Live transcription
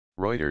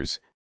Reuters,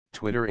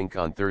 Twitter Inc.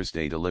 on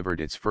Thursday delivered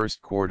its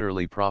first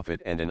quarterly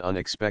profit and an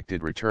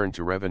unexpected return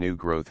to revenue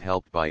growth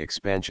helped by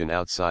expansion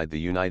outside the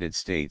United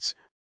States,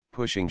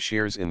 pushing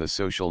shares in the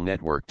social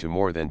network to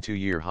more than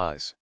two-year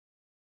highs.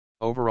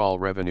 Overall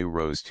revenue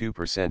rose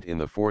 2% in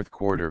the fourth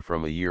quarter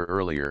from a year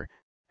earlier,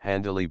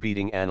 handily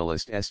beating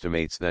analyst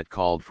estimates that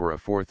called for a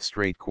fourth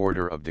straight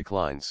quarter of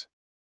declines.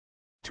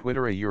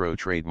 Twitter a Euro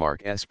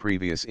trademark's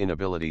previous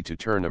inability to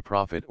turn a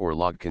profit or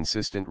log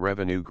consistent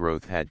revenue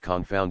growth had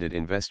confounded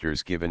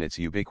investors given its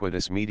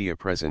ubiquitous media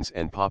presence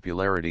and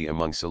popularity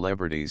among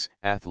celebrities,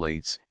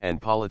 athletes, and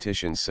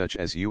politicians such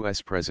as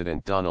U.S.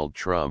 President Donald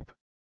Trump.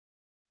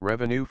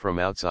 Revenue from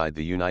outside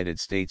the United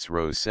States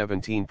rose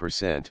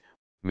 17%,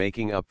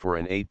 making up for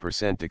an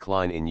 8%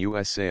 decline in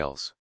U.S.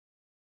 sales.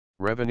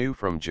 Revenue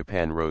from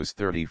Japan rose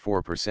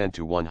 34%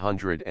 to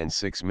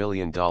 $106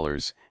 million,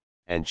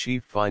 and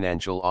Chief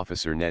Financial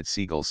Officer Ned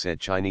Siegel said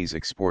Chinese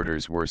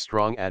exporters were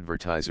strong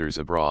advertisers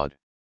abroad.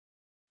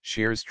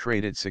 Shares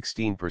traded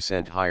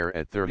 16% higher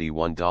at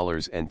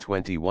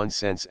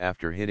 $31.21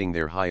 after hitting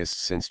their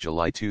highest since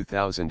July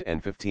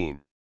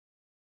 2015.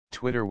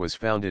 Twitter was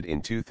founded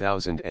in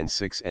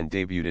 2006 and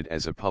debuted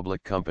as a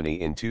public company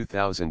in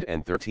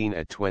 2013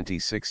 at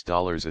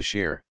 $26 a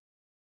share.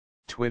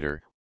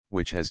 Twitter,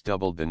 which has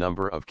doubled the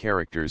number of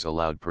characters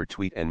allowed per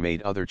tweet and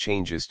made other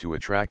changes to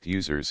attract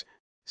users,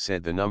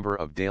 said the number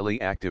of daily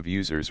active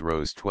users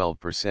rose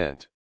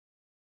 12%.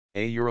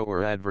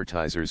 Or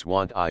advertisers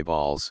want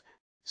eyeballs,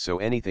 so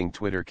anything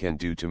Twitter can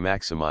do to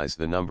maximize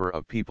the number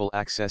of people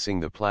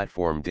accessing the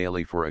platform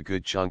daily for a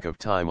good chunk of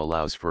time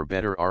allows for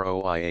better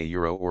ROI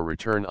or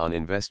return on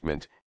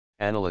investment,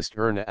 analyst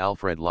Erna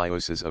Alfred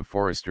Lioses of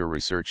Forrester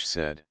Research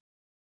said.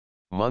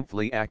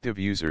 Monthly active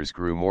users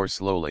grew more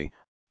slowly,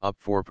 up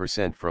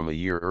 4% from a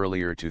year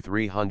earlier to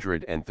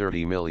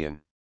 330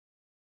 million.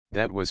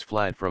 That was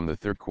flat from the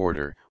third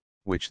quarter,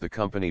 which the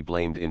company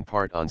blamed in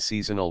part on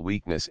seasonal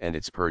weakness and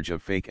its purge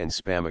of fake and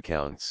spam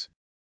accounts.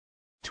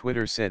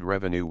 Twitter said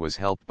revenue was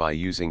helped by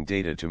using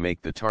data to make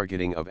the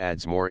targeting of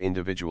ads more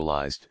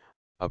individualized,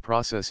 a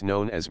process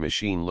known as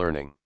machine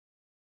learning.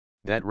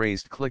 That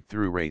raised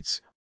click-through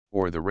rates,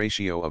 or the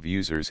ratio of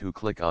users who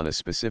click on a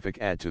specific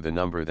ad to the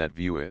number that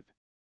view it.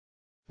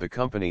 The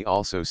company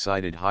also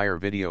cited higher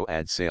video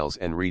ad sales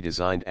and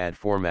redesigned ad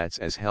formats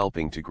as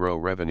helping to grow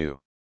revenue.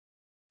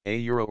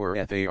 They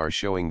are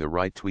showing the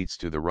right tweets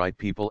to the right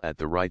people at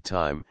the right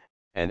time,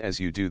 and as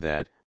you do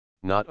that,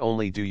 not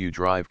only do you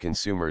drive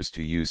consumers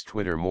to use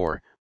Twitter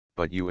more,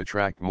 but you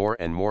attract more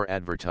and more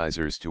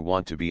advertisers to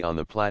want to be on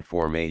the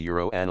platform,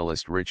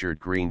 analyst Richard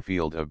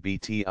Greenfield of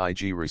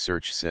BTIG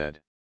Research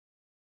said.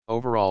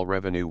 Overall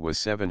revenue was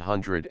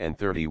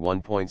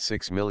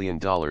 $731.6 million,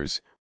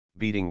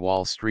 beating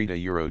Wall Street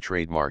a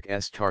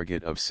trademark's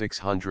target of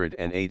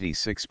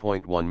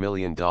 $686.1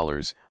 million,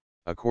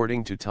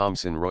 according to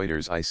Thomson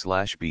Reuters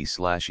I/B/E/S.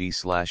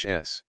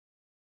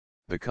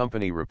 The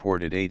company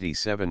reported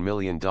 $87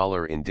 million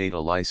in data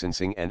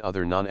licensing and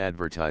other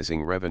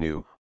non-advertising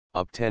revenue,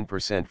 up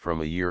 10%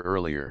 from a year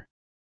earlier.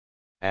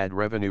 Ad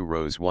revenue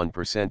rose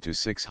 1% to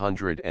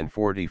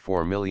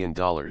 $644 million.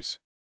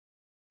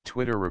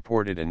 Twitter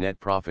reported a net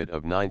profit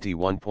of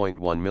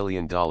 $91.1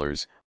 million,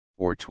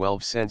 or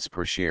 12 cents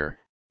per share,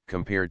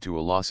 compared to a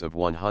loss of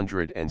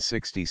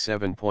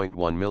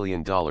 $167.1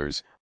 million,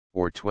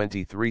 or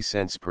 23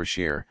 cents per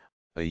share,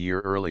 a year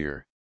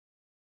earlier.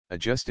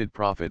 Adjusted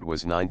profit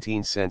was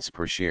 19 cents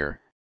per share,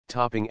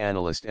 topping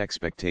analyst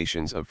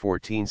expectations of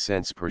 14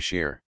 cents per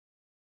share.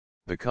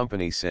 The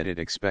company said it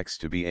expects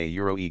to be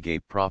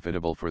GAAP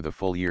profitable for the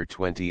full year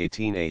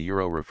 2018,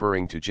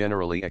 referring to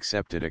generally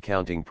accepted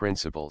accounting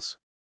principles.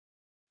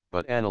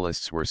 But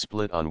analysts were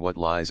split on what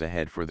lies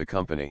ahead for the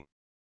company.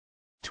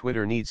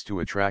 Twitter needs to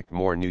attract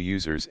more new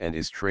users and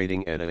is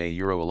trading at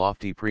a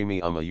lofty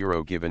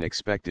premium given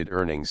expected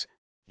earnings,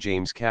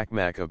 James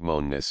Kakmak of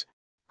Monesis,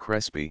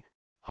 Crespi,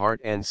 Hart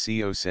and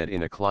Co said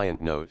in a client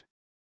note.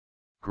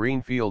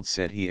 Greenfield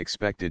said he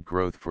expected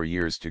growth for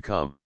years to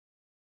come.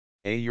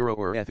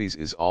 Ethies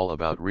is all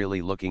about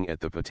really looking at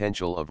the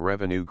potential of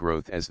revenue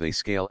growth as they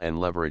scale and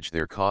leverage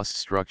their cost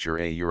structure,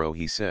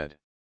 he said.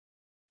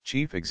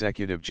 Chief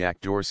Executive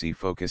Jack Dorsey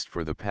focused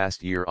for the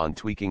past year on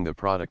tweaking the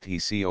product he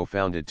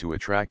co-founded to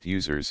attract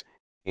users,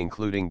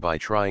 including by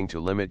trying to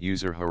limit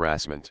user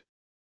harassment.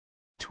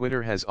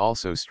 Twitter has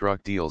also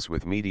struck deals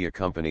with media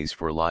companies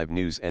for live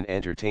news and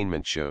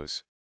entertainment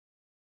shows.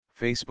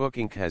 Facebook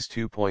Inc. has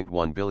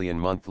 2.1 billion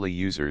monthly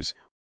users,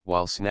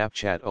 while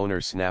Snapchat owner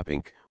Snap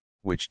Inc.,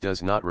 which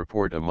does not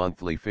report a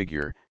monthly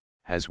figure,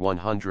 has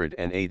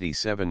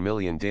 187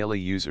 million daily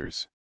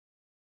users.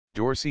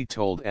 Dorsey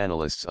told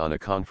analysts on a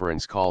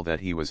conference call that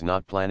he was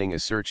not planning a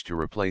search to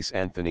replace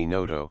Anthony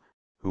Noto,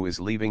 who is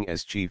leaving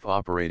as Chief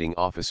Operating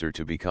Officer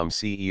to become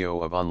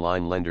CEO of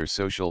online lender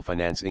Social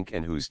Finance Inc.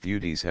 and whose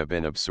duties have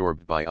been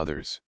absorbed by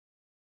others.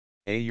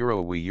 We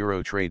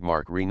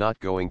trademark not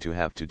going to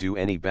have to do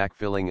any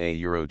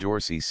backfilling,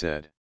 Dorsey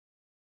said.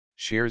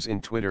 Shares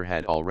in Twitter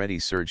had already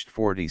surged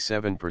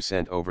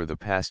 47% over the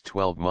past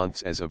 12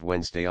 months as of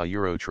Wednesday,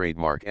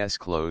 trademark's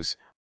close,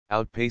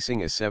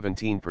 outpacing a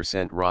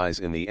 17% rise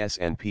in the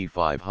S&P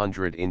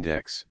 500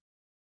 index.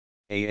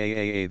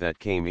 AAAA that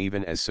came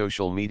even as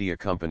social media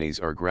companies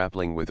are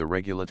grappling with a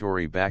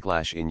regulatory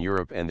backlash in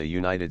Europe and the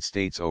United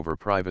States over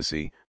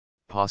privacy,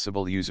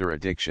 possible user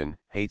addiction,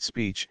 hate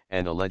speech,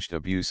 and alleged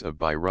abuse of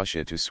by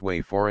Russia to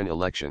sway foreign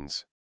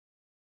elections.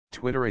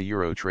 Twitter, a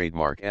Euro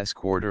trademark's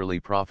quarterly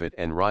profit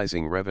and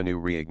rising revenue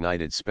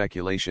reignited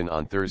speculation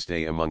on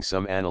Thursday among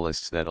some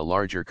analysts that a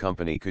larger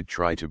company could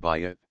try to buy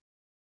it.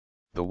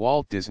 The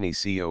Walt Disney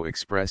CEO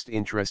expressed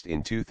interest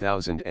in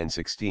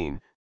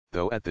 2016,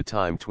 though at the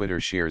time Twitter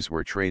shares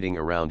were trading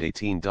around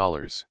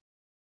 $18.